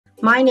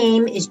My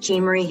name is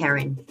Jean Marie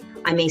Herron.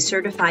 I'm a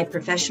certified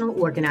professional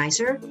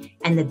organizer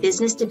and the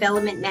business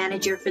development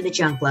manager for the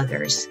Junk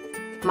Luggers.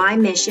 My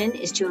mission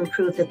is to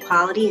improve the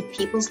quality of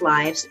people's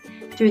lives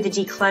through the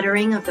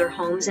decluttering of their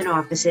homes and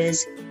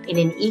offices in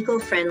an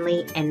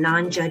eco-friendly and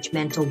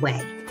non-judgmental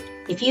way.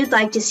 If you'd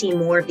like to see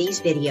more of these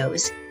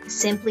videos,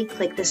 simply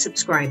click the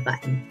subscribe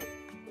button.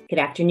 Good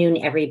afternoon,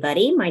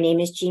 everybody. My name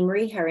is Jean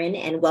Marie Herron,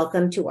 and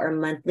welcome to our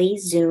monthly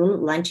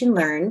Zoom Lunch and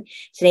Learn.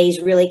 Today's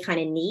really kind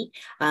of neat.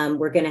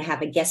 We're going to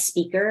have a guest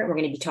speaker. We're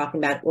going to be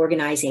talking about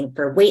organizing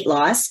for weight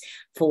loss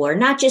for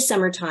not just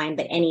summertime,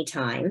 but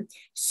anytime.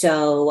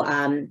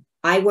 So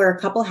I wear a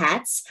couple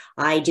hats.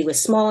 I do a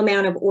small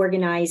amount of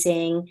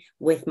organizing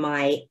with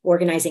my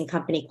organizing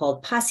company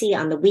called Posse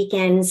on the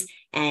weekends.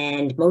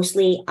 And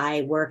mostly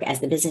I work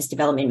as the business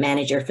development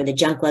manager for the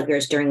Junk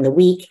Luggers during the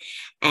week.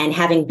 And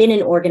having been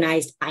an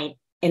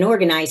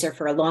organizer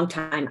for a long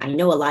time, I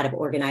know a lot of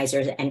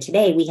organizers. And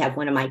today we have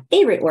one of my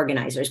favorite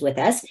organizers with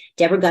us.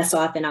 Deborah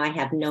Gussoff and I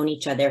have known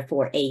each other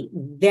for a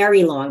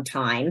very long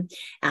time.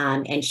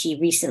 And she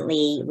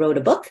recently wrote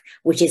a book,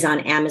 which is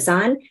on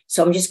Amazon.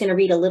 So I'm just going to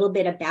read a little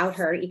bit about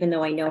her, even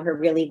though I know her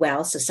really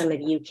well. So some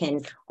of you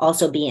can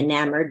also be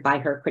enamored by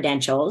her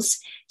credentials.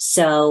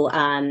 So,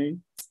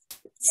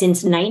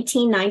 since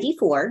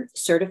 1994,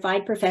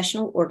 certified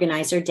professional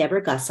organizer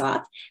Deborah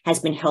Gussoff has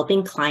been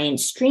helping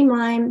clients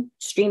streamline,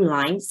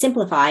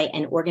 simplify,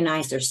 and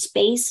organize their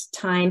space,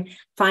 time,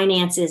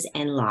 finances,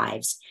 and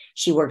lives.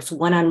 She works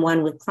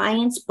one-on-one with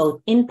clients,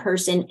 both in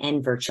person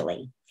and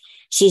virtually.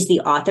 She's the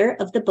author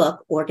of the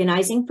book,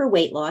 Organizing for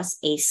Weight Loss,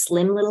 A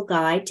Slim Little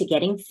Guide to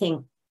Getting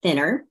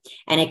Thinner,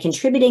 and a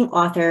contributing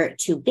author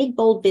to Big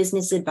Bold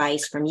Business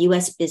Advice from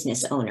U.S.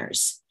 business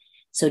owners.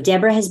 So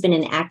Deborah has been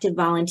an active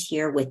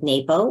volunteer with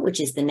NAPO, which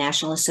is the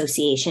National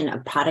Association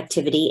of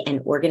Productivity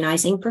and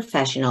Organizing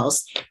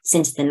Professionals,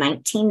 since the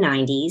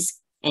 1990s,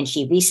 and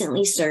she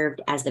recently served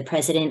as the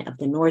president of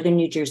the Northern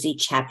New Jersey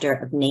chapter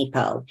of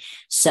NAPO.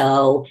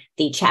 So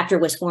the chapter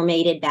was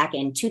formated back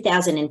in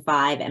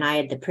 2005, and I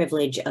had the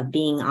privilege of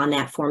being on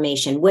that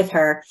formation with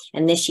her.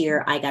 And this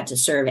year I got to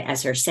serve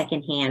as her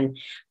secondhand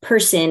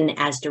person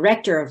as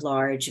director of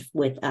large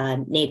with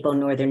NAPO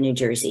Northern New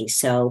Jersey.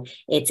 So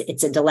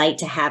it's a delight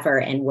to have her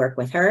and work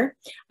with her.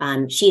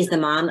 She is the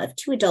mom of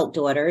 2 adult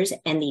daughters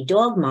and the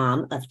dog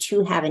mom of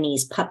 2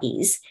 Havanese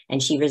puppies,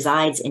 and she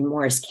resides in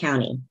Morris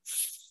County.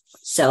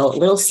 So a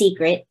little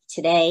secret,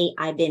 today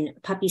I've been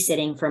puppy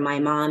sitting for my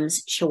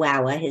mom's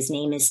Chihuahua. His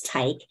name is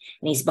Tyke,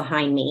 and he's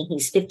behind me.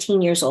 He's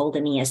 15 years old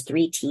and he has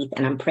 3 teeth,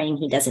 and I'm praying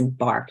he doesn't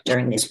bark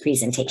during this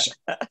presentation.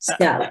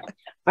 So,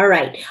 all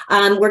right,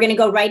 we're going to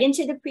go right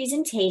into the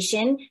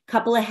presentation.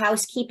 Couple of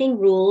housekeeping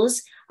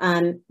rules.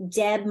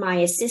 Deb, my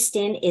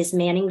assistant, is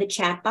manning the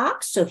chat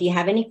box. So if you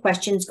have any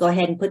questions, go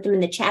ahead and put them in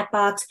the chat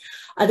box.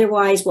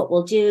 Otherwise, what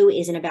we'll do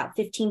is in about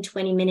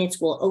 15-20 minutes,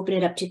 we'll open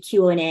it up to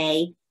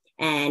Q&A.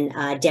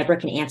 And Deborah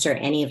can answer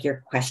any of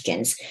your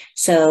questions.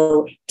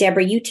 So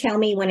Deborah, you tell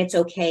me when it's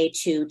okay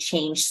to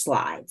change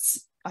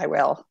slides. I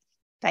will.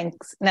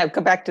 Thanks. No,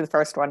 go back to the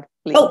first one,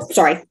 please. Oh,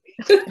 sorry.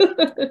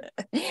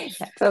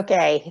 That's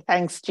okay.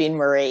 Thanks, Jean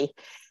Marie.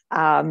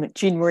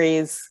 Jean Marie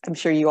is, I'm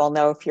sure you all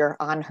know if you're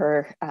on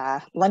her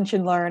Lunch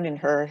and Learn and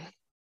her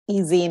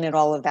e-zine and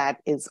all of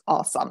that, is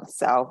awesome.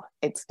 So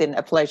it's been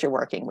a pleasure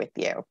working with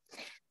you.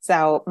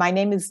 So my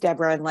name is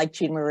Deborah, and like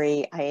Jean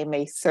Marie, I am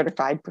a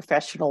certified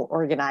professional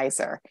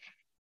organizer.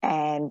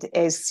 And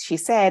as she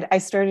said, I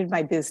started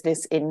my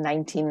business in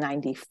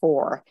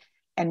 1994.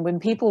 And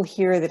when people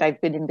hear that I've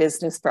been in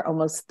business for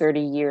almost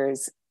 30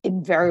 years,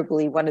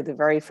 invariably, one of the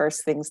very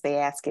first things they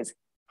ask is,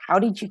 how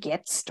did you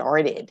get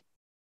started?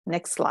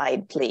 Next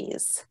slide,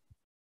 please.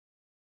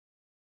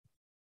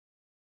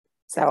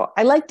 So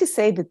I like to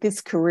say that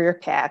this career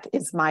path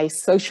is my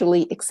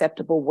socially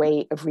acceptable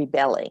way of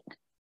rebelling.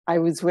 I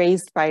was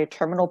raised by a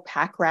terminal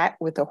pack rat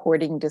with a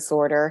hoarding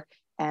disorder,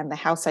 and the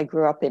house I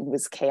grew up in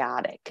was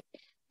chaotic.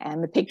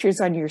 And the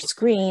pictures on your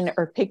screen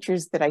are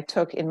pictures that I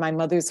took in my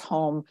mother's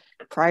home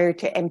prior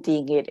to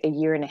emptying it a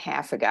year and a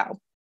half ago.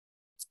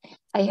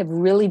 I have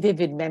really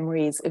vivid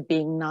memories of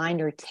being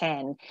 9 or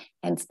 10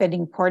 and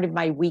spending part of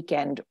my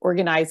weekend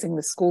organizing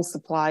the school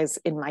supplies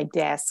in my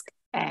desk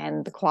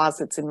and the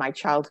closets in my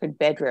childhood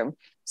bedroom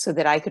so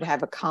that I could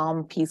have a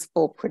calm,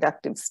 peaceful,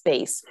 productive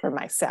space for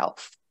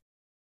myself.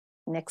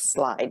 Next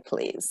slide,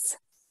 please.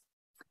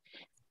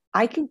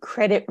 I can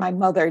credit my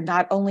mother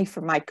not only for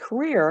my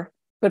career,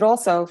 but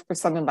also for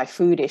some of my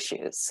food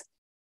issues.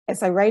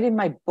 As I write in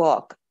my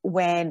book,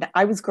 when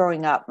I was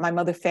growing up, my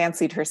mother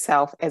fancied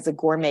herself as a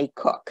gourmet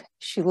cook.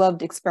 She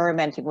loved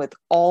experimenting with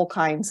all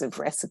kinds of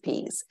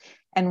recipes.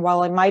 And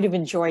while I might have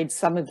enjoyed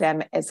some of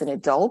them as an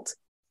adult,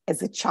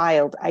 as a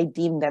child, I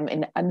deemed them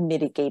an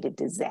unmitigated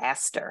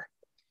disaster.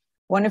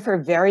 One of her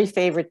very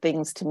favorite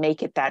things to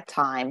make at that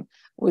time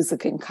was a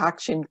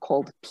concoction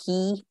called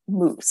pea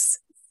mousse.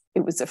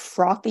 It was a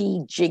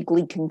frothy,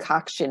 jiggly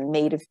concoction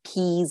made of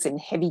peas and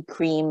heavy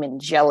cream and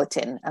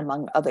gelatin,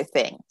 among other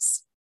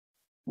things.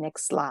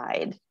 Next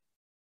slide.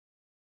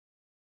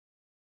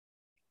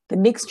 The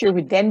mixture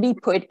would then be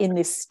put in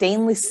this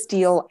stainless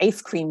steel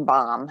ice cream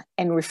bomb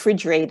and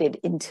refrigerated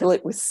until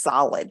it was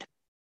solid.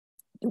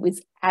 It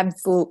was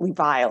absolutely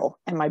vile,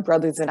 and my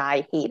brothers and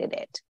I hated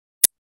it.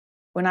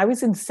 When I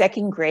was in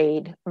second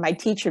grade, my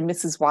teacher,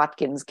 Mrs.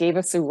 Watkins, gave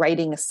us a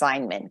writing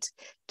assignment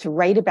to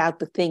write about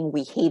the thing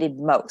we hated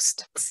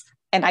most,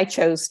 and I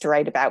chose to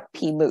write about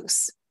pea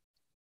mousse.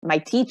 My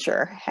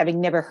teacher,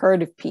 having never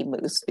heard of pea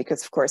mousse,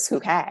 because of course who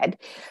had,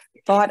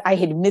 thought I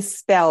had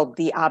misspelled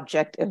the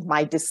object of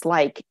my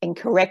dislike and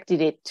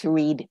corrected it to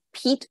read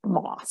peat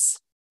moss.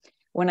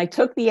 When I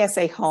took the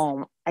essay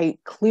home, I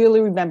clearly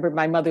remember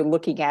my mother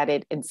looking at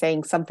it and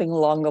saying something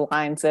along the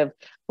lines of,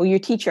 well, your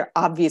teacher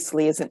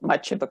obviously isn't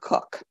much of a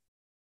cook.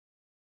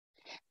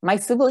 My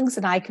siblings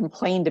and I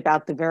complained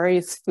about the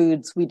various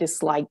foods we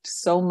disliked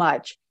so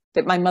much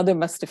that my mother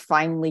must have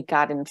finally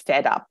gotten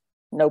fed up,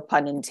 no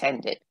pun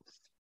intended.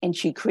 And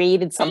she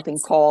created something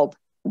called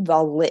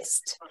the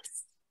list.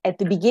 At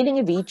the beginning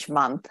of each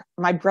month,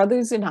 my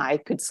brothers and I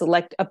could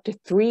select up to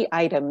 3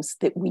 items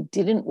that we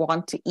didn't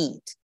want to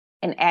eat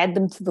and add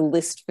them to the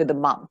list for the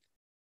month.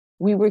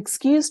 We were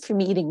excused from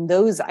eating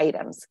those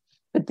items,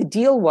 but the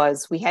deal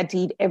was we had to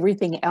eat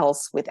everything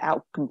else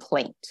without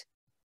complaint.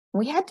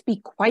 We had to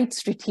be quite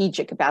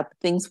strategic about the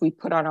things we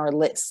put on our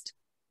list.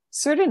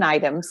 Certain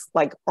items,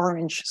 like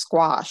orange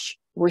squash,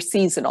 were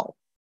seasonal.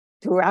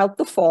 Throughout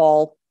the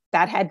fall,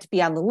 that had to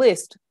be on the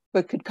list,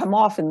 but could come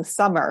off in the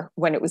summer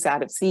when it was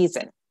out of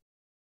season.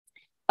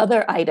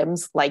 Other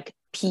items, like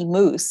pea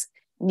mousse,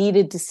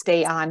 needed to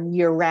stay on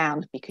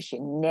year-round because you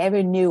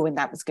never knew when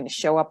that was going to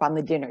show up on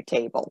the dinner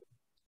table.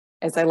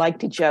 As I like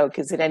to joke,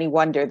 is it any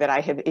wonder that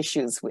I have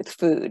issues with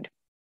food?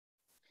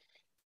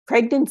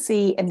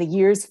 Pregnancy and the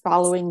years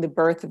following the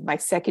birth of my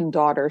second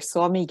daughter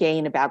saw me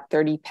gain about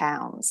 30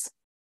 pounds.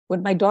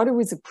 When my daughter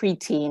was a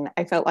preteen,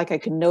 I felt like I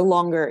could no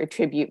longer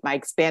attribute my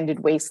expanded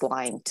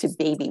waistline to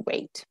baby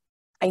weight.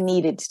 I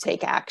needed to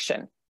take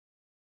action.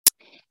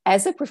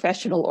 As a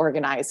professional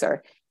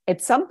organizer,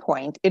 at some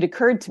point, it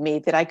occurred to me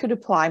that I could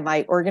apply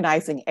my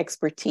organizing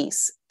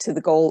expertise to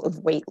the goal of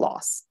weight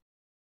loss,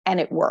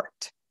 and it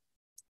worked.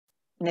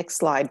 Next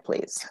slide,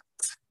 please.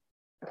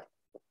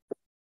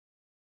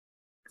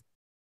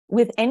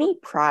 With any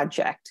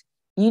project,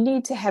 you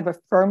need to have a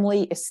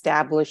firmly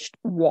established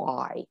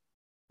why.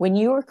 When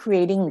you are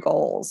creating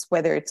goals,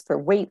 whether it's for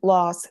weight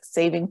loss,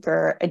 saving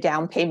for a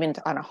down payment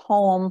on a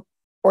home,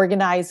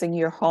 organizing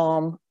your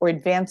home, or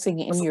advancing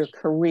in your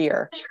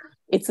career,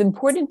 it's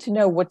important to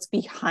know what's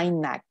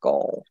behind that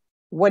goal,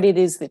 what it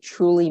is that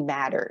truly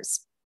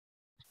matters.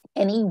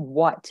 Any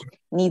what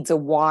needs a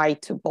why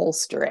to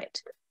bolster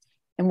it.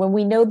 And when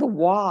we know the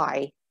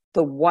why,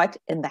 the what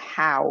and the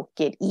how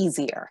get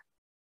easier.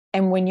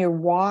 And when your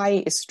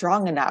why is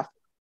strong enough,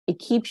 it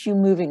keeps you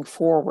moving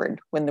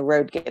forward when the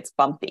road gets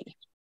bumpy.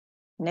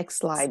 Next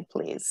slide,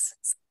 please.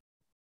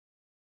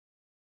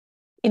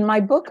 In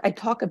my book, I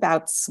talk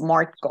about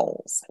SMART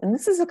goals. And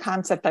this is a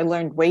concept I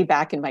learned way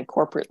back in my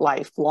corporate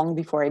life, long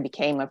before I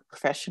became a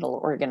professional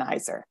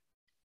organizer.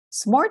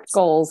 SMART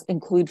goals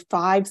include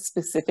 5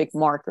 specific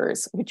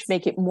markers, which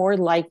make it more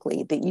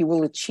likely that you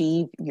will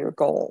achieve your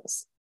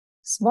goals.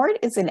 SMART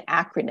is an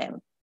acronym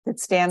that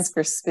stands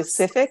for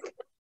specific,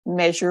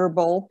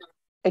 measurable,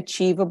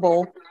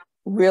 achievable,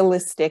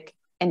 realistic,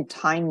 and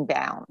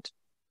time-bound.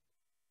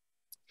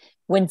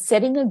 When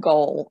setting a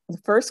goal, the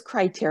first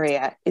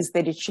criteria is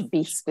that it should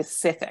be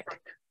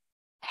specific.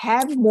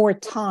 Have more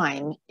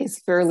time is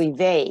fairly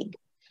vague,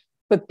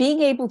 but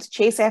being able to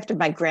chase after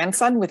my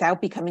grandson without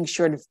becoming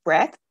short of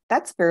breath,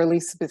 that's fairly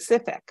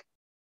specific.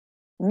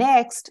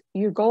 Next,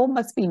 your goal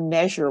must be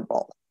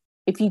measurable.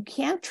 If you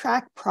can't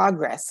track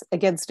progress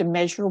against a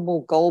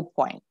measurable goal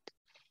point,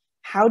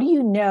 how do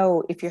you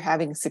know if you're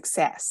having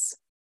success?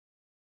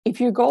 If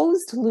your goal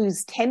is to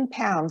lose 10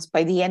 pounds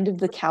by the end of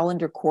the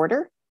calendar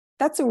quarter,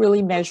 that's a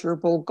really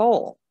measurable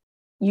goal.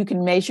 You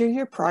can measure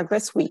your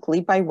progress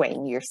weekly by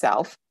weighing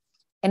yourself.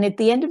 And at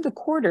the end of the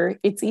quarter,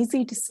 it's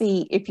easy to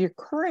see if your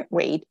current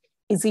weight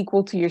is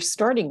equal to your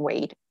starting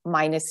weight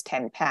minus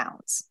 10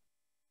 pounds.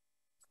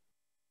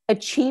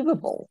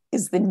 Achievable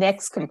is the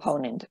next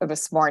component of a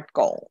SMART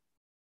goal.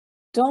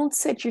 Don't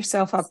set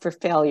yourself up for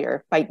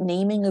failure by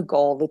naming a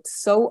goal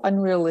that's so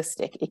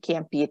unrealistic it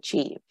can't be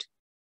achieved.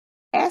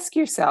 Ask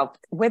yourself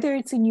whether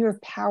it's in your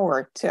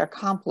power to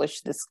accomplish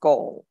this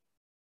goal.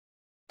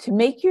 To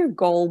make your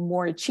goal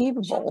more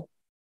achievable,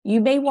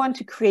 you may want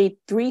to create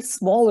 3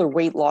 smaller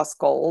weight loss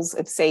goals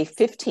of, say,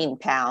 15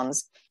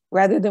 pounds,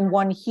 rather than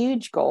one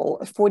huge goal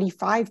of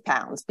 45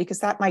 pounds, because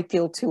that might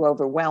feel too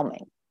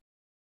overwhelming.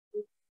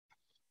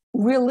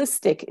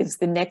 Realistic is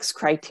the next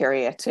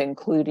criteria to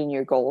include in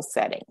your goal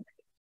setting.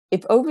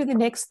 If over the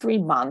next 3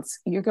 months,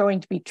 you're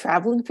going to be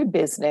traveling for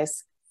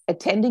business,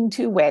 attending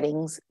 2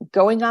 weddings,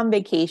 going on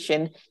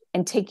vacation,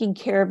 and taking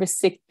care of a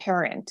sick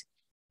parent,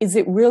 is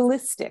it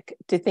realistic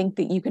to think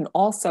that you can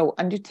also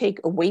undertake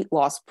a weight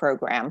loss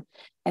program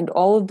and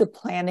all of the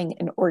planning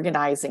and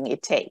organizing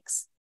it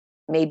takes?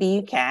 Maybe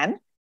you can,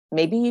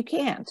 maybe you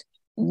can't.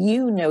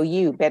 You know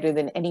you better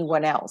than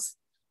anyone else.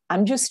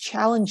 I'm just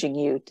challenging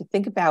you to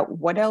think about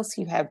what else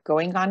you have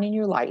going on in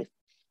your life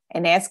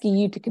and asking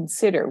you to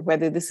consider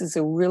whether this is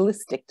a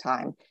realistic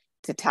time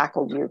to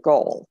tackle your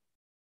goal.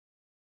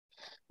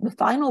 The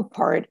final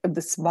part of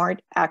the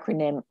SMART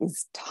acronym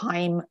is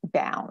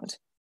time-bound.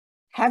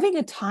 Having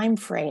a time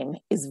frame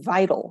is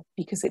vital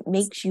because it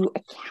makes you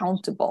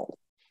accountable.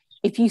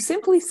 If you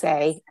simply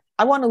say,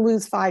 I want to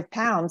lose 5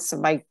 pounds so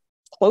my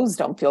clothes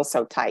don't feel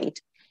so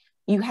tight,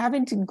 you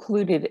haven't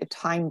included a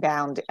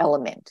time-bound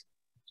element.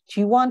 Do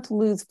you want to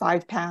lose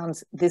 5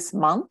 pounds this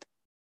month,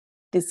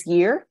 this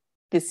year,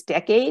 this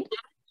decade,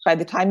 by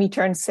the time you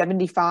turn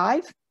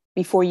 75,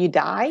 before you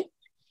die?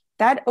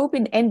 That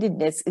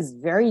open-endedness is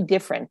very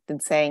different than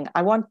saying,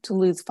 I want to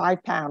lose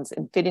 5 pounds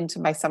and fit into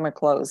my summer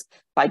clothes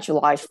by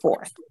July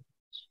 4th.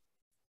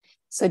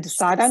 So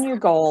decide on your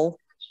goal,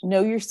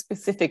 know your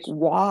specific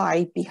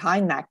why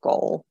behind that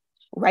goal,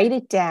 write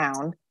it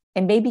down,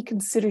 and maybe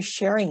consider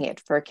sharing it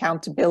for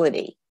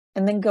accountability,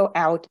 and then go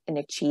out and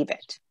achieve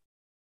it.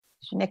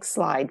 Next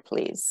slide,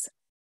 please.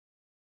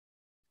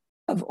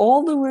 Of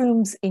all the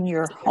rooms in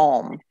your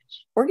home,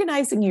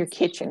 organizing your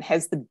kitchen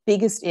has the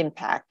biggest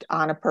impact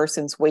on a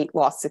person's weight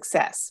loss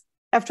success.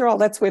 After all,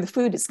 that's where the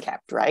food is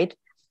kept, right?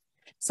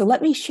 So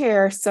let me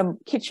share some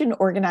kitchen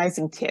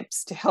organizing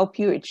tips to help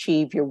you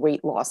achieve your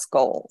weight loss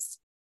goals.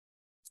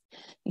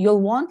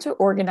 You'll want to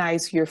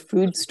organize your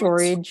food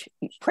storage,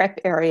 prep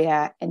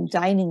area, and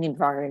dining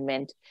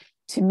environment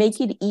to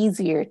make it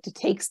easier to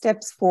take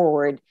steps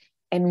forward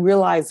and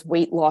realize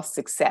weight loss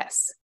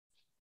success.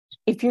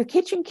 If your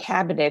kitchen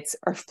cabinets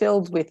are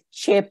filled with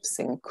chips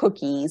and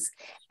cookies,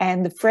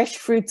 and the fresh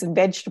fruits and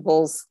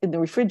vegetables in the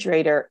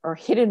refrigerator are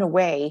hidden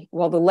away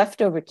while the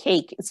leftover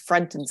cake is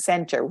front and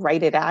center,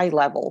 right at eye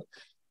level,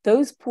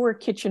 those poor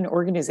kitchen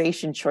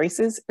organization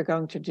choices are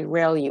going to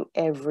derail you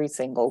every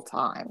single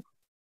time.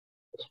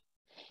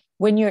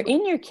 When you're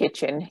in your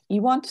kitchen,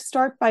 you want to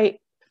start by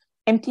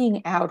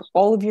emptying out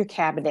all of your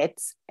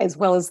cabinets, as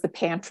well as the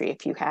pantry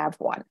if you have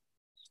one.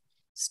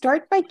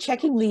 Start by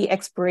checking the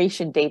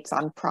expiration dates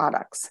on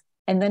products,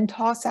 and then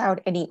toss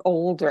out any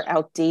old or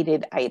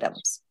outdated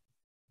items.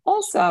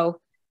 Also,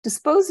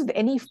 dispose of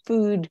any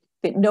food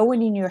that no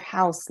one in your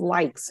house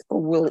likes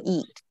or will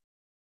eat.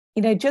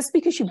 You know, just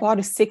because you bought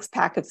a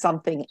 6-pack of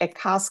something at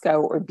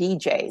Costco or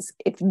BJ's,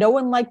 if no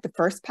one liked the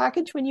first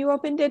package when you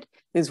opened it,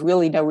 there's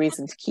really no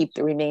reason to keep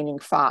the remaining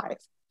 5.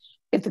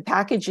 If the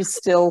package is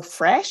still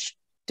fresh,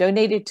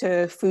 donate it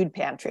to food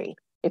pantry.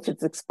 If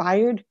it's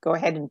expired, go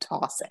ahead and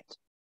toss it.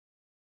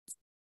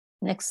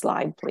 Next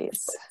slide,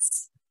 please.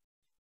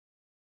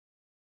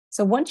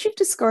 So once you've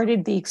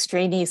discarded the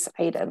extraneous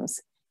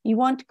items, you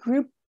want to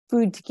group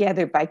food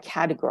together by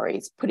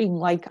categories, putting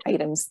like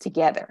items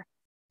together.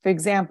 For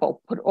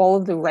example, put all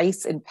of the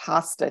rice and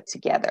pasta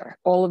together,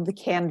 all of the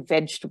canned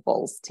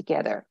vegetables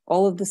together,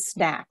 all of the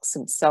snacks,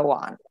 and so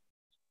on.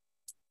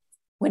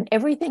 When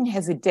everything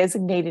has a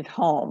designated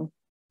home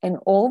and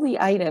all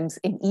the items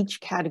in each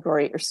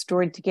category are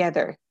stored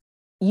together,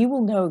 you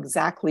will know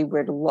exactly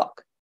where to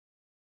look.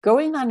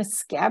 Going on a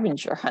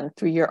scavenger hunt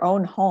through your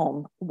own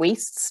home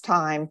wastes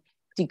time,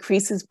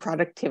 decreases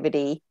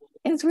productivity,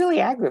 and is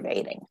really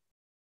aggravating.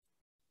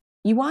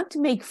 You want to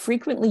make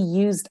frequently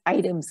used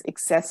items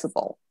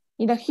accessible.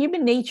 You know,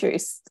 human nature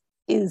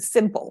is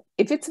simple.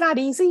 If it's not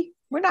easy,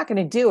 we're not going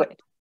to do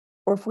it.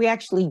 Or if we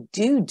actually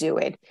do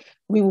it,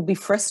 we will be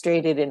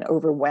frustrated and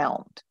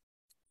overwhelmed.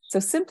 So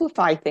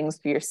simplify things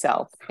for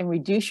yourself and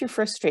reduce your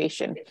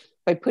frustration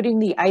by putting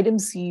the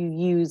items you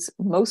use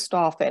most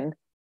often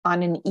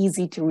on an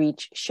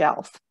easy-to-reach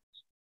shelf.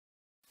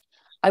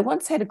 I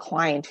once had a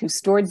client who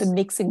stored the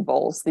mixing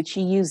bowls that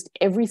she used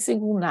every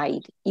single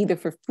night, either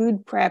for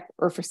food prep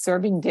or for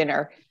serving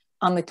dinner,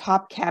 on the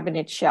top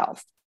cabinet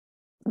shelf.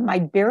 My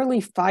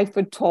barely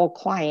 5-foot-tall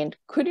client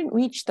couldn't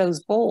reach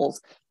those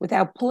bowls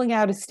without pulling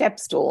out a step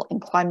stool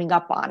and climbing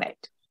up on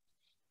it.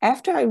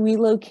 After I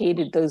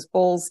relocated those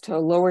bowls to a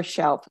lower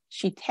shelf,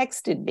 she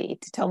texted me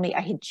to tell me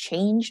I had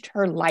changed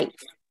her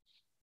life.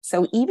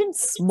 So even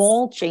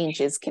small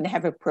changes can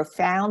have a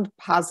profound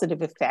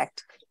positive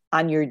effect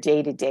on your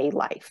day-to-day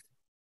life.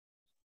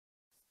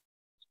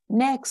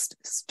 Next,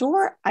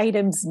 store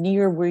items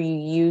near where you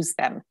use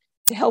them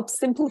to help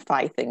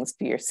simplify things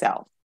for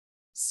yourself.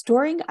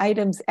 Storing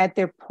items at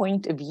their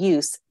point of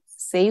use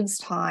saves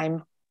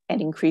time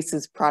and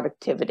increases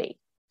productivity.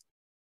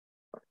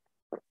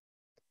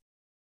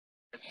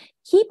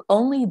 Keep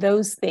only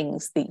those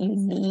things that you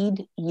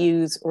need,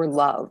 use, or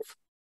love.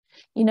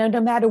 You know, no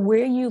matter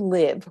where you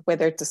live,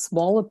 whether it's a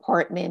small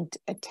apartment,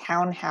 a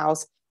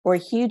townhouse, or a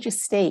huge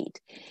estate,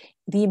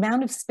 the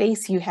amount of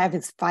space you have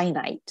is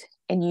finite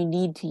and you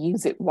need to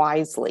use it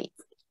wisely.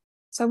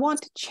 So I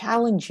want to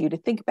challenge you to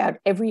think about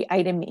every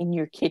item in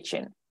your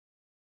kitchen.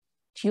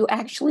 Do you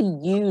actually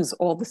use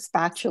all the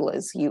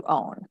spatulas you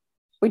own?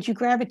 Would you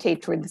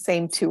gravitate toward the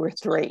same 2 or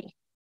 3?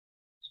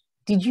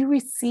 Did you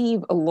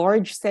receive a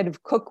large set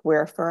of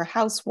cookware for a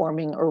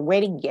housewarming or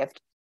wedding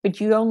gift, but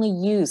you only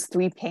use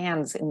 3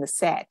 pans in the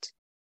set?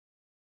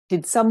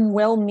 Did some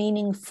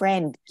well-meaning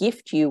friend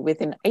gift you with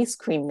an ice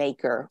cream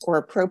maker or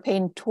a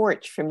propane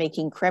torch for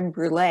making creme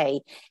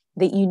brulee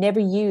that you never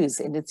use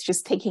and it's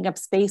just taking up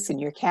space in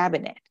your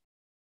cabinet?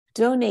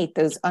 Donate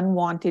those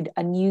unwanted,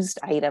 unused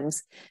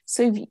items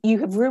so you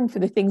have room for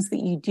the things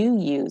that you do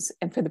use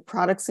and for the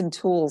products and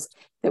tools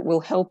that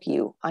will help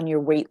you on your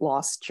weight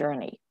loss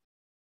journey.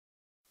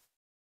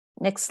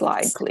 Next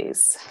slide,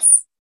 please.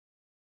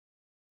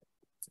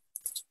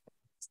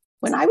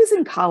 When I was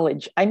in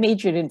college, I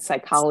majored in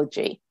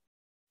psychology.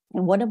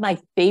 And one of my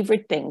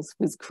favorite things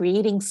was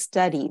creating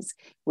studies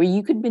where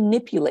you could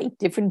manipulate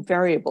different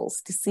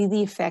variables to see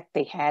the effect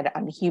they had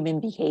on human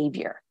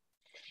behavior.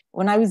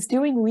 When I was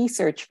doing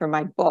research for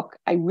my book,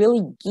 I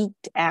really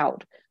geeked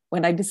out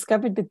when I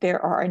discovered that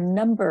there are a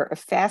number of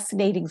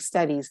fascinating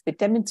studies that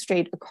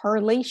demonstrate a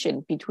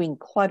correlation between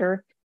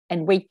clutter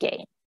and weight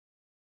gain.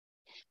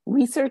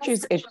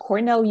 Researchers at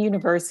Cornell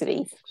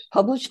University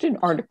published an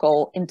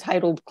article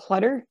entitled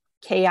Clutter,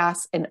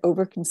 Chaos, and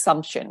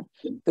Overconsumption: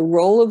 The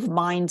Role of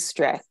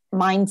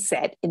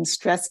Mindset in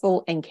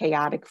Stressful and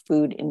Chaotic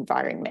Food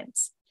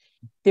Environments.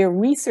 Their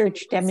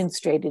research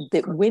demonstrated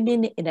that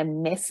women in a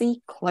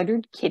messy,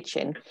 cluttered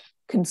kitchen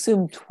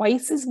consume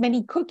twice as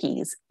many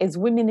cookies as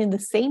women in the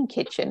same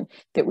kitchen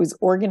that was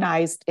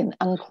organized and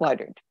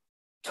uncluttered.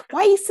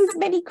 Twice as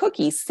many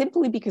cookies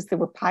simply because there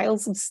were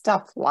piles of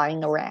stuff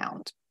lying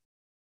around.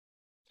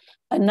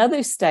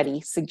 Another study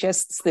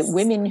suggests that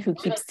women who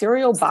keep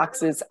cereal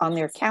boxes on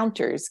their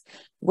counters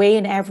weigh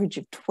an average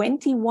of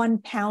 21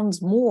 pounds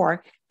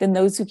more than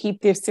those who keep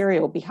their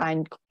cereal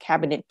behind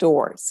cabinet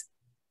doors.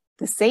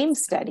 The same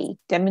study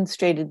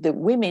demonstrated that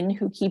women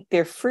who keep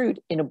their fruit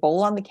in a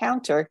bowl on the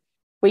counter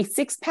weigh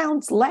 6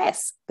 pounds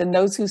less than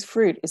those whose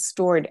fruit is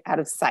stored out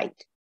of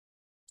sight.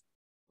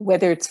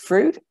 Whether it's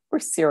fruit or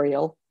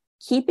cereal,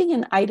 keeping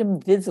an item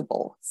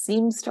visible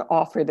seems to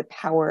offer the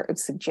power of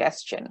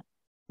suggestion.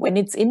 When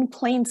it's in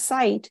plain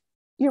sight,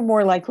 you're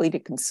more likely to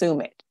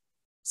consume it.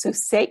 So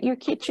set your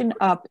kitchen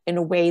up in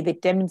a way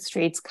that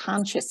demonstrates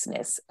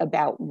consciousness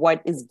about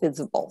what is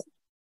visible.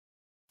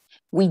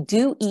 We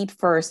do eat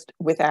first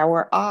with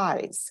our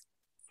eyes.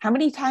 How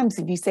many times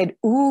have you said,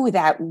 "Ooh,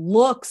 that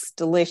looks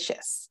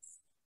delicious"?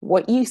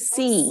 What you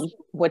see,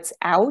 what's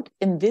out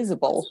and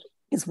visible,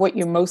 is what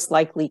you're most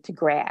likely to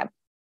grab.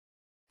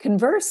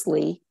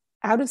 Conversely,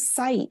 out of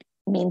sight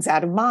means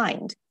out of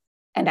mind.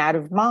 And out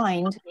of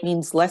mind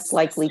means less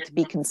likely to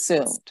be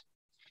consumed.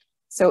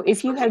 So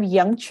if you have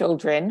young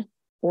children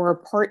or a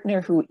partner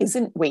who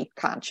isn't weight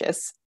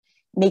conscious,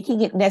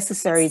 making it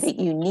necessary that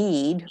you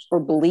need or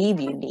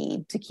believe you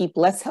need to keep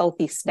less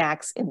healthy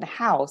snacks in the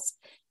house,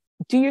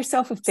 do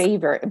yourself a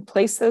favor and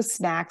place those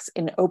snacks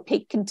in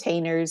opaque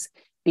containers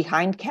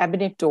behind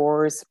cabinet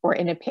doors or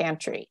in a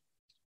pantry.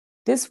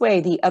 This way,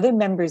 the other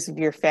members of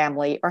your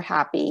family are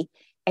happy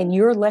and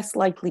you're less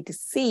likely to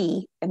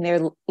see, and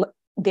they're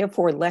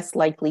therefore less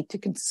likely to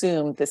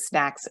consume the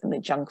snacks and the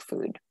junk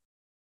food.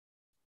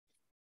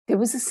 There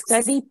was a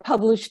study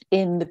published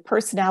in the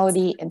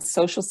Personality and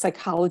Social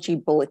Psychology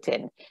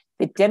Bulletin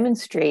that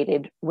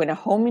demonstrated when a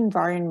home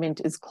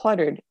environment is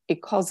cluttered,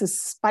 it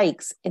causes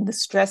spikes in the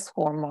stress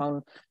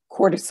hormone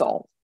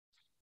cortisol.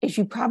 As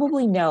you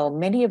probably know,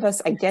 many of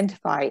us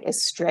identify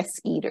as stress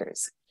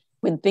eaters.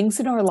 When things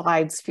in our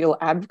lives feel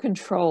out of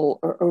control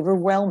or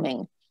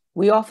overwhelming,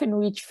 we often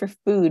reach for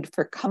food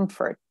for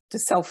comfort, to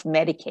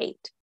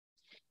self-medicate.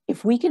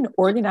 If we can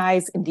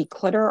organize and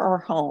declutter our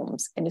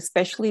homes, and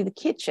especially the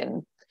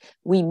kitchen,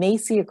 we may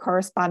see a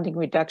corresponding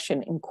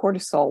reduction in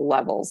cortisol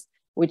levels,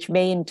 which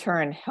may in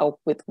turn help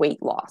with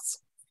weight loss.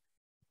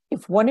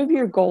 If one of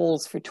your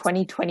goals for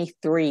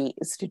 2023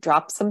 is to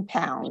drop some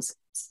pounds,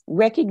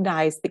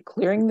 recognize that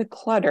clearing the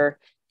clutter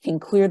can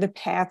clear the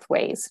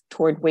pathways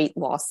toward weight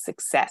loss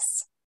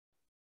success.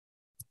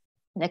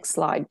 Next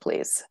slide,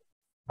 please.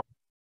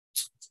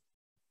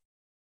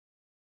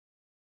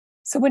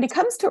 So when it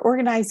comes to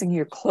organizing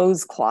your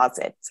clothes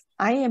closet,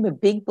 I am a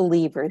big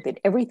believer that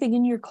everything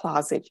in your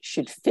closet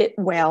should fit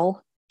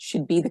well,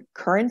 should be the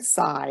current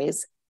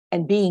size,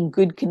 and be in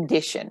good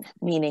condition,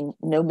 meaning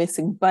no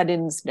missing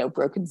buttons, no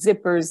broken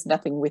zippers,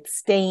 nothing with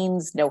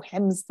stains, no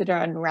hems that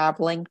are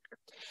unraveling.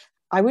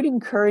 I would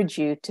encourage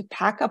you to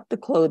pack up the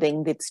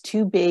clothing that's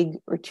too big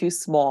or too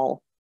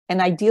small,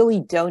 and ideally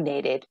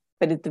donate it,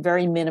 but at the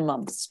very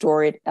minimum,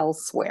 store it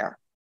elsewhere.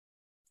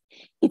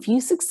 If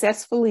you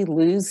successfully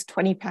lose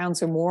 20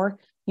 pounds or more,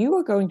 you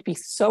are going to be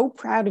so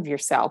proud of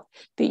yourself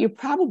that you're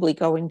probably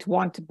going to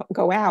want to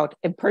go out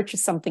and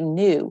purchase something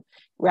new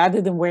rather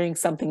than wearing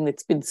something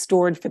that's been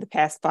stored for the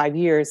past 5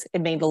 years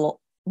and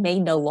may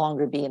no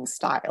longer be in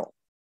style.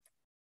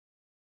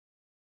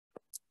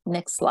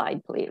 Next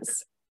slide,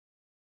 please.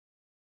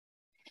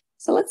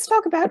 So let's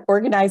talk about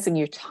organizing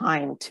your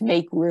time to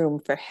make room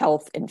for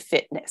health and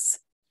fitness.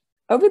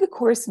 Over the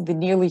course of the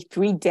nearly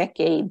 3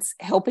 decades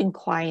helping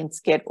clients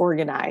get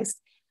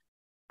organized,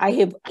 I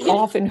have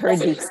often heard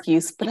the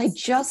excuse, but I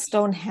just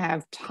don't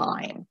have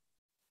time.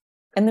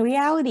 And the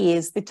reality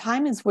is that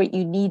time is what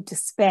you need to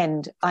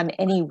spend on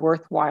any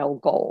worthwhile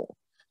goal.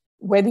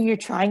 Whether you're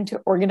trying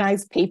to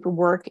organize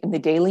paperwork in the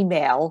Daily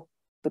Mail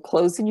the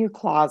clothes in your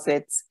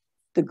closets,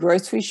 the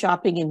grocery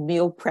shopping and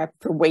meal prep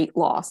for weight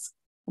loss,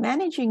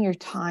 managing your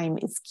time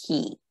is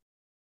key.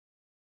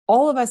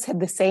 All of us have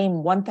the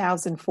same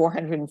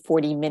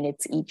 1,440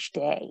 minutes each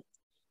day.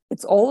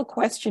 It's all a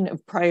question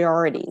of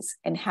priorities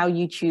and how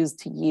you choose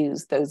to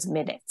use those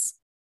minutes.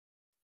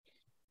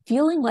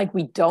 Feeling like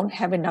we don't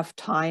have enough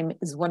time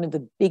is one of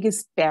the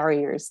biggest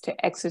barriers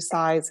to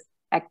exercise,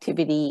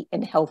 activity,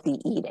 and healthy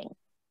eating.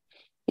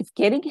 If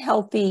getting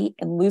healthy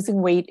and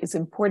losing weight is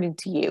important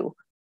to you,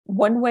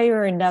 one way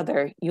or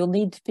another, you'll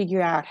need to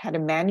figure out how to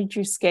manage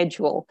your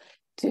schedule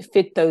to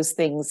fit those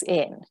things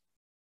in.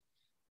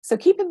 So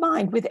keep in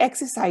mind, with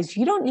exercise,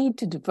 you don't need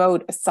to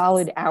devote a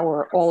solid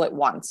hour all at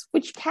once,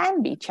 which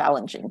can be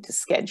challenging to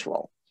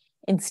schedule.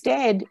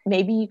 Instead,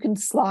 maybe you can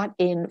slot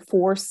in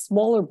 4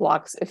 smaller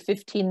blocks of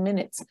 15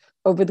 minutes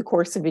over the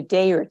course of a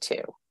day or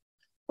two,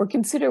 or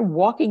consider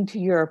walking to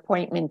your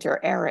appointment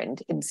or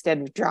errand instead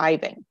of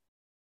driving.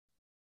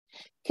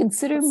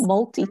 Consider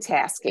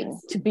multitasking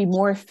to be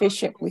more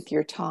efficient with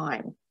your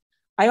time.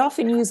 I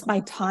often use my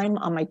time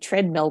on my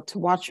treadmill to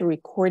watch a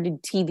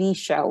recorded TV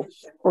show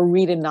or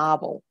read a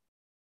novel.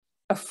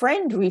 A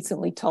friend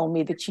recently told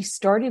me that she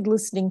started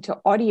listening to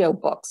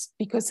audiobooks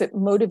because it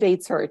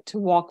motivates her to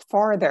walk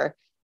farther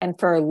and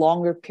for a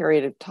longer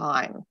period of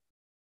time.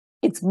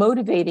 It's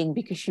motivating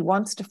because she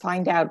wants to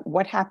find out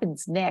what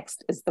happens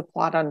next as the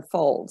plot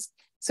unfolds,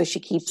 so she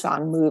keeps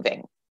on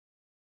moving.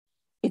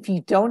 If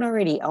you don't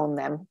already own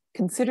them,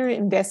 consider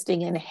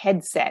investing in a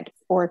headset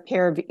or a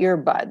pair of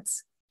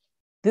earbuds.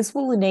 This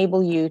will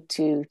enable you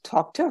to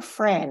talk to a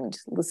friend,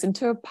 listen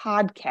to a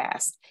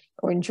podcast,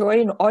 or enjoy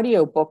an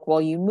audiobook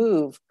while you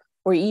move,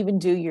 or even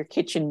do your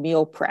kitchen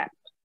meal prep.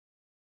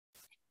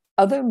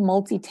 Other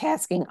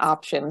multitasking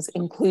options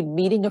include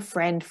meeting a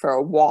friend for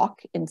a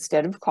walk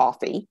instead of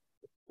coffee,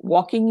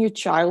 walking your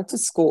child to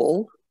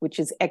school, which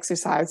is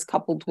exercise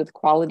coupled with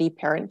quality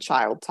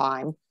parent-child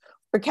time,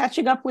 or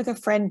catching up with a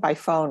friend by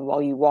phone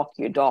while you walk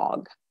your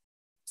dog.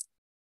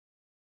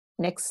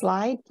 Next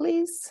slide,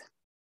 please.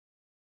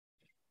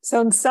 So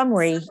in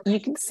summary, you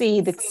can see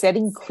that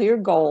setting clear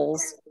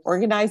goals,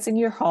 organizing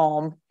your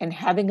home, and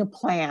having a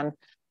plan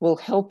will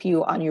help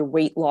you on your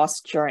weight loss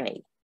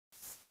journey.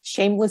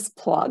 Shameless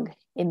plug.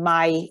 In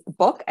my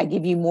book, I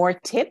give you more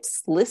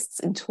tips, lists,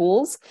 and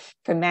tools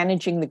for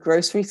managing the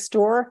grocery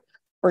store,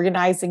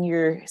 organizing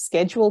your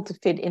schedule to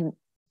fit in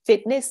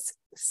fitness,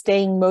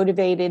 staying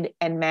motivated,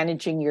 and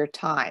managing your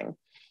time.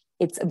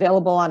 It's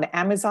available on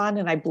Amazon,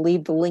 and I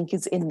believe the link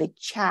is in the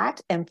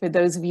chat. And for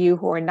those of you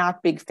who are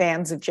not big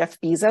fans of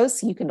Jeff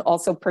Bezos, you can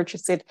also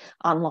purchase it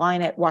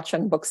online at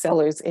Watchung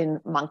Booksellers in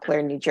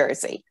Montclair, New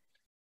Jersey.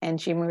 And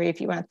Jean Marie, if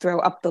you want to throw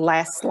up the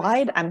last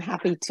slide, I'm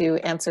happy to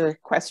answer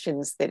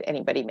questions that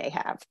anybody may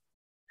have.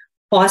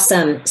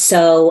 Awesome.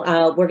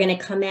 So we're going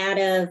to come out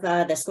of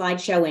the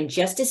slideshow in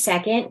just a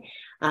second.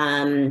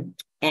 I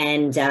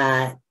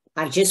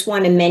just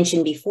want to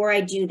mention before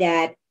I do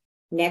that,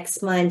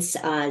 next month's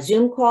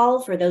Zoom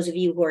call, for those of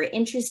you who are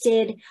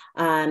interested,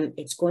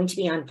 it's going to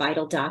be on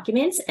vital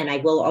documents, and I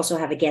will also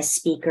have a guest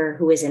speaker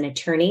who is an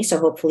attorney, so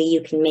hopefully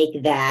you can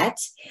make that.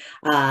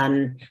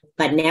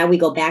 But now we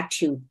go back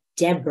to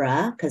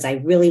Deborah, because I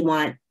really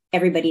want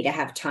everybody to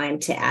have time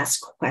to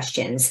ask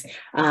questions.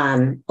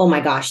 Oh my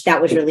gosh,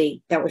 that was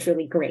really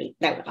great.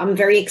 I'm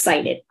very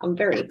excited.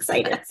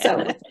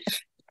 So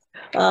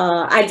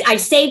I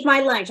saved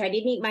my lunch. I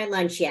didn't eat my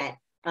lunch yet.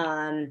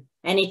 And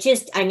it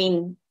just, I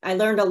mean, I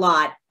learned a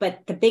lot, but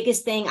the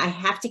biggest thing I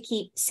have to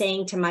keep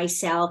saying to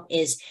myself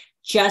is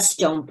just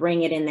don't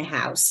bring it in the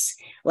house.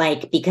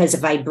 Because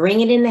if I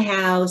bring it in the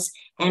house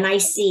and I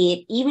see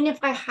it, even if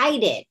I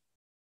hide it,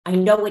 I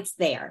know it's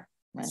there.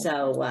 Right.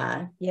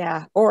 So,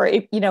 yeah. Or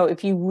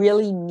if you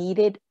really need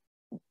it,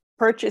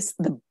 purchase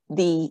the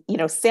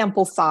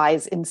sample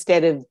size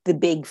instead of the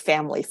big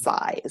family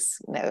size,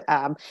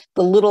 the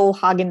little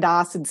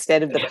Haagen-Dazs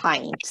instead of the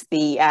pint,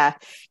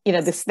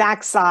 the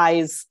snack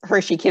size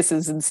Hershey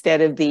Kisses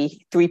instead of the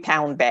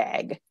 3-pound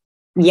bag.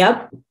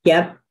 Yep.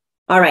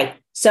 All right.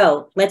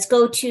 So let's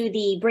go to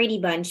the Brady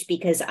Bunch,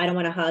 because I don't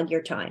want to hog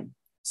your time.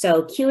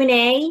 So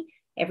Q&A,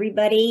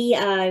 everybody,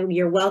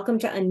 you're welcome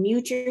to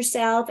unmute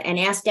yourself and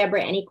ask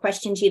Deborah any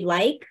questions you'd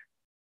like.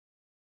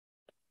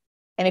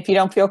 And if you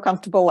don't feel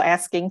comfortable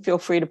asking, feel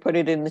free to put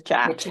it in the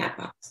chat. The chat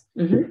box.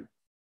 Mm-hmm.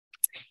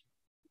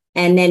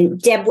 And then,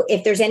 Deb,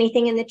 if there's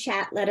anything in the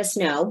chat, let us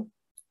know.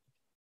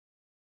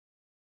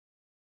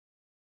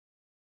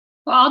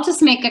 Well, I'll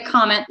just make a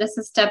comment. This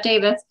is Deb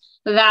Davis.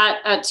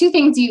 That 2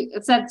 things you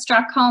said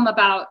struck home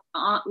about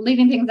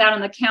leaving things out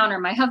on the counter.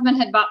 My husband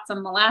had bought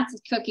some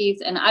molasses cookies,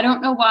 and I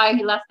don't know why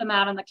he left them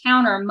out on the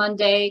counter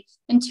Monday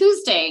and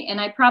Tuesday. And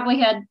I probably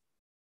had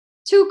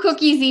 2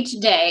 cookies each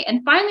day.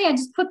 And finally, I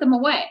just put them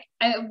away.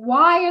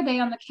 Why are they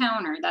on the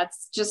counter?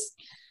 That's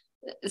just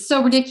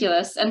so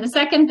ridiculous. And the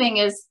second thing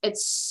is,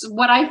 it's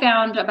what I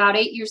found about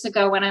 8 years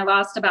ago when I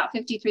lost about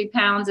 53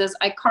 pounds is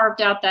I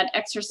carved out that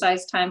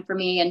exercise time for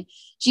me. And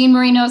Jean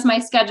Marie knows my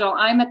schedule.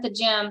 I'm at the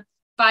gym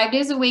 5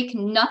 days a week,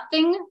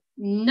 nothing.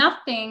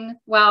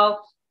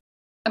 Well,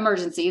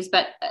 emergencies,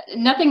 but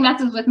nothing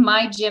messes with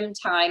my gym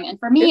time. And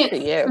for me,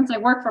 since I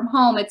work from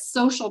home, it's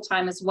social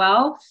time as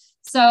well.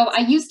 So I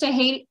used to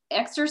hate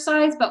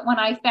exercise, but when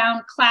I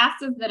found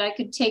classes that I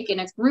could take in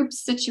a group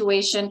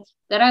situation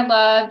that I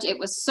loved, it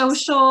was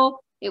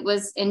social, it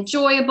was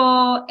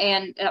enjoyable,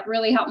 and it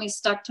really helped me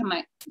stick to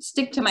my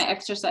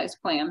exercise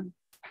plan.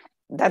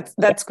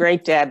 That's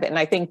great, Deb. And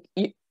I think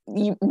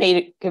you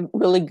made a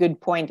really good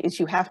point, is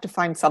you have to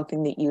find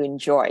something that you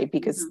enjoy,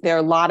 because there are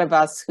a lot of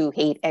us who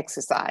hate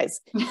exercise,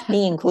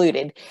 me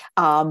included,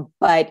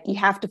 but you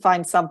have to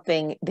find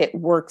something that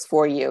works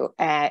for you.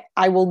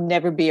 I will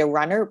never be a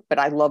runner, but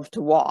I love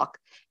to walk,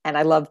 and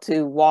I love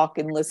to walk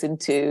and listen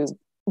to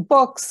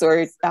books,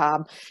 or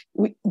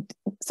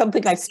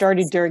something I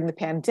started during the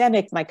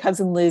pandemic. My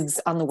cousin lives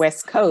on the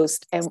West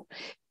Coast, and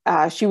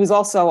she was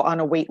also on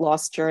a weight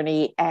loss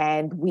journey,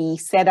 and we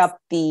set up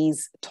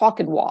these talk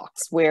and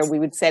walks where we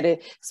would set a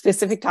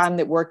specific time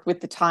that worked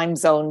with the time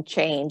zone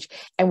change,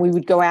 and we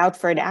would go out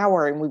for an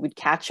hour and we would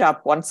catch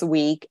up once a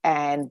week,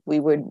 and we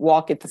would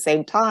walk at the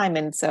same time.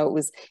 And so it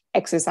was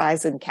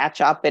exercise and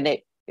catch up, and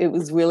it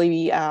was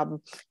really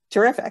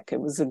terrific.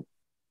 It was a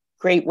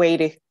great way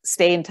to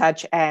stay in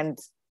touch and,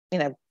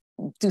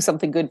 do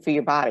something good for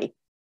your body.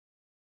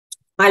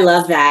 I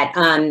love that.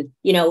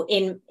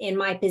 In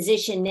my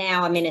position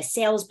now, I'm in a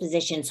sales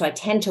position, so I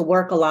tend to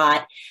work a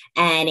lot,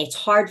 and it's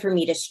hard for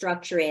me to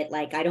structure it.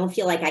 Like, I don't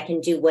feel like I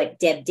can do what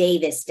Deb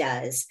Davis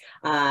does,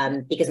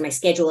 because my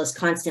schedule is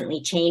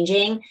constantly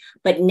changing.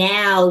 But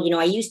now,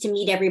 I used to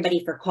meet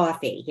everybody for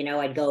coffee.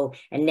 I'd go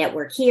and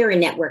network here and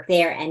network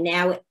there. And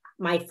now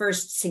my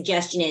first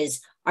suggestion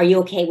is, are you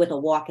okay with a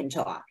walk and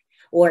talk?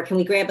 Or can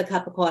we grab a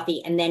cup of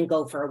coffee and then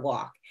go for a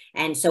walk?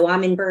 And so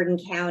I'm in Bergen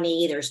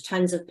County. There's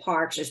tons of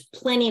parks. There's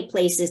plenty of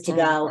places to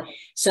go.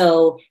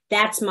 So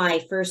that's my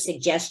first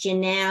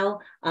suggestion now.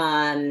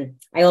 I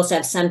also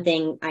have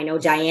something, I know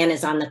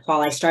Diana's on the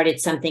call. I started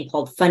something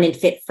called Fun and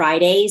Fit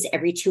Fridays.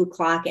 Every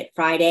 2:00 at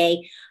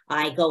Friday,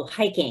 I go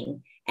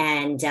hiking.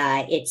 And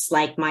it's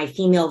like my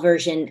female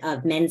version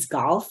of men's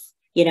golf,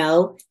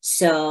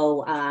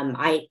 So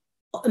I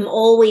am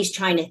always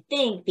trying to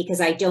think,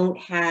 because I don't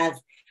have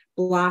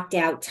blocked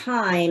out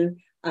time,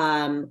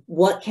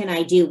 what can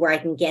I do where I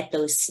can get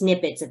those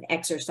snippets of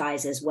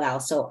exercise as well?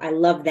 So I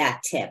love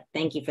that tip.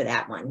 Thank you for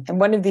that one. And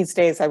one of these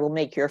days I will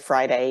make your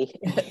Friday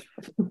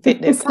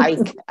fitness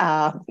hike.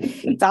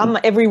 It's on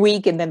every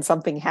week, and then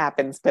something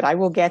happens, but I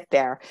will get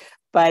there.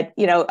 But,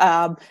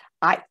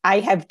 I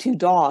have 2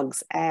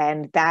 dogs,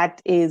 and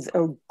that is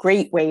a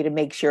great way to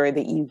make sure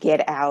that you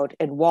get out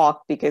and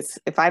walk, because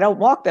if I don't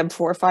walk them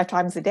 4 or 5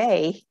 times a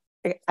day,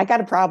 I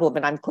got a problem,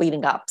 and I'm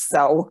cleaning up.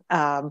 So,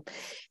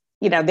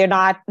 they're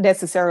not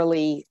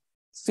necessarily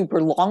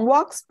super long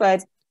walks,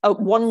 but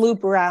one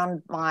loop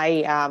around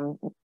my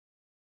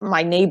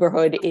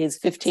neighborhood is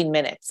 15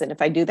 minutes. And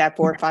if I do that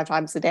 4 or 5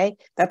 times a day,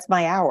 that's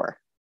my hour.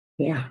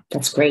 Yeah,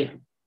 that's great.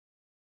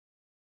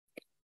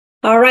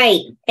 All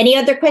right. Any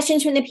other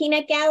questions from the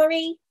Peanut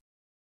Gallery?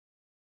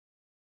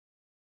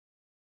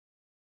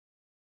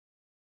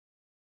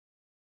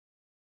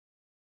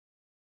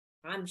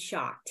 I'm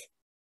shocked.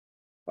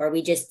 Or are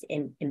we just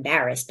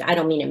embarrassed? I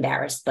don't mean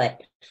embarrassed,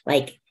 but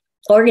like,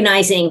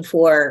 organizing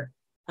for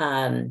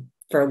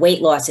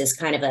weight loss is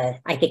kind of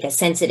I think a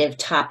sensitive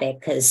topic,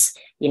 because,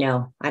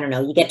 I don't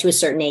know, you get to a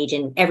certain age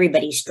and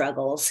everybody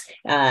struggles,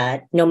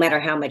 no matter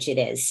how much it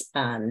is.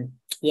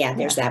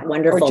 There's that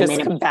wonderful. Or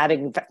just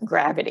combating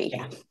gravity.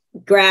 Yeah.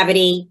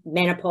 Gravity,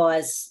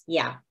 menopause.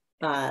 Yeah.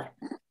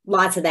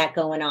 Lots of that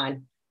going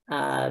on.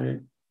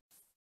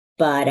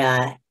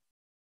 But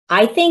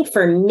I think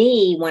for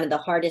me, one of the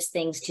hardest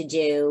things to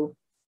do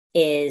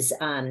is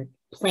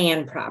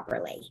plan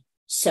properly.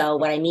 So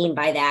what I mean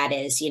by that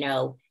is,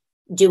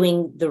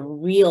 doing the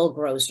real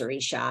grocery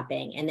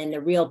shopping, and then the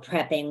real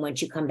prepping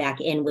once you come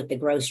back in with the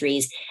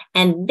groceries,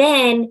 and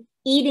then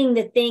eating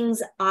the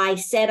things I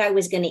said I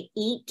was going to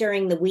eat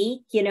during the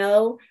week,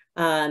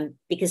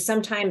 because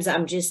sometimes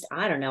I'm just,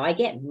 I don't know, I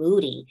get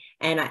moody.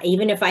 And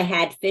even if I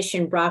had fish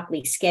and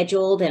broccoli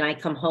scheduled and I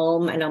come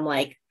home and I'm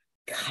like,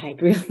 God,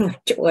 I'd really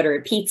like to order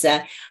a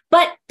pizza.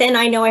 But then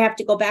I know I have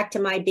to go back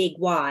to my big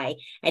why.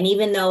 And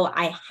even though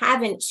I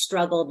haven't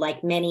struggled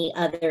like many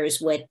others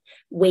with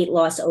weight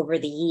loss over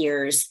the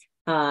years,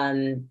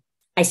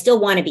 I still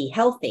want to be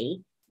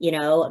healthy.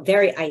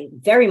 I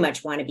very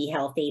much want to be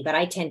healthy, but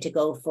I tend to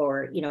go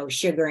for,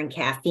 sugar and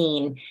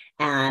caffeine.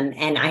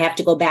 And I have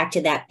to go back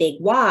to that big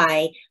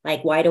why.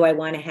 Like, why do I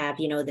want to have,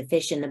 the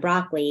fish and the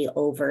broccoli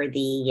over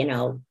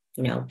the,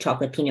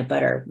 chocolate peanut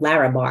butter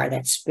Larabar?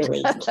 That's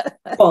really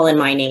all in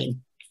my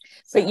name.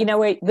 But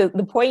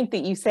the point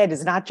that you said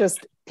is not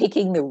just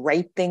picking the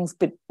right things,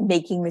 but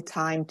making the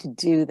time to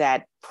do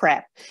that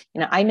prep.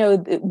 I know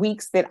the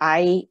weeks that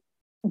I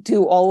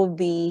do all of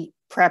the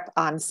prep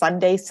on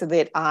Sunday, so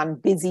that on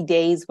busy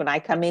days when I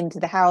come into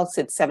the house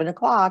at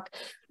 7:00,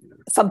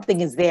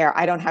 something is there.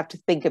 I don't have to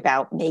think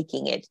about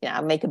making it.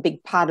 I make a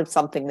big pot of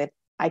something that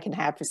I can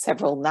have for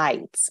several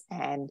nights,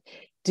 and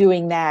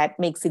doing that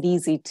makes it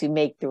easy to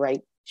make the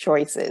right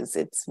choices.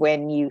 It's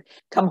when you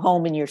come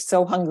home and you're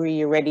so hungry,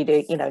 you're ready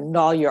to,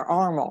 gnaw your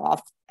arm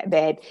off,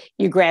 that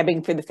you're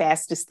grabbing for the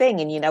fastest thing.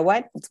 And you know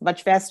what? It's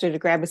much faster to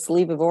grab a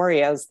sleeve of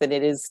Oreos than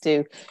it is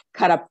to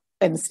cut up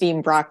and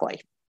steam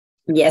broccoli.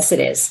 Yes, it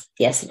is.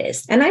 Yes, it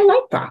is. And I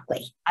like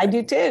broccoli. I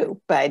do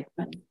too. But,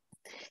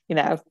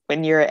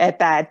 when you're at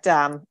that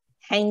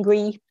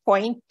hangry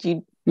point,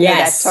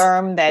 yes, that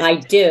term that I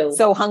do.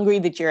 So hungry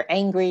that you're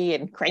angry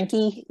and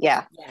cranky.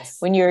 Yeah. Yes.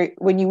 When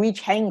you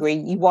reach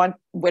hangry, you want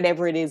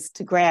whatever it is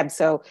to grab.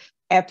 So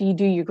after you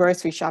do your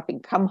grocery shopping,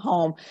 come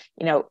home,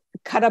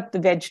 cut up the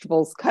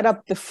vegetables, cut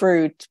up the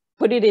fruit,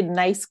 put it in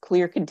nice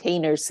clear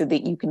containers so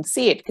that you can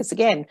see it. Because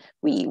again,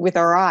 with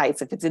our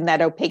eyes, if it's in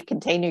that opaque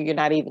container, you're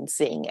not even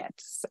seeing it.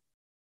 So.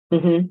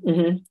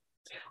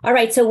 All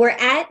right. So we're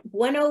at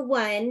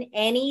 101.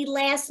 Any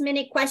last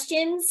minute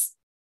questions,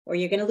 or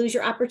you're going to lose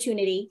your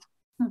opportunity?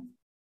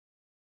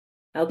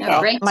 Okay.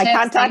 No, my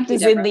contact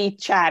is in the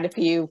chat. If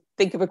you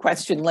think of a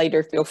question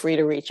later, feel free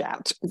to reach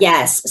out.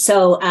 Yes.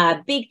 So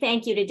big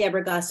thank you to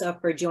Deborah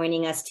Gossoff for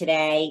joining us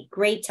today.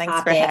 Great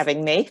topic. Thanks for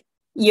having me.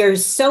 You're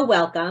so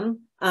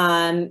welcome.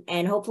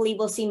 And hopefully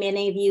we'll see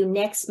many of you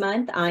next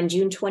month on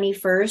June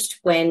 21st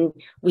when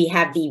we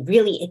have the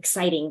really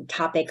exciting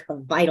topic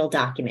of vital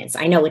documents.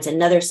 I know it's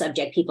another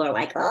subject people are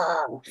like,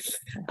 oh.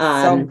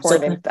 So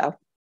important though.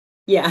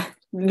 Yeah,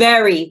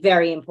 very,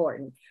 very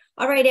important.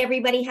 All right,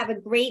 everybody, have a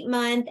great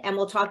month, and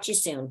we'll talk to you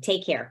soon.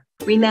 Take care.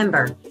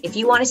 Remember, if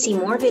you want to see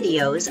more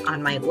videos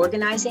on my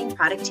organizing,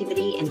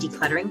 productivity, and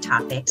decluttering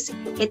topics,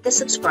 hit the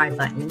subscribe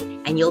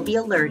button, and you'll be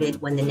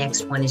alerted when the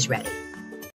next one is ready.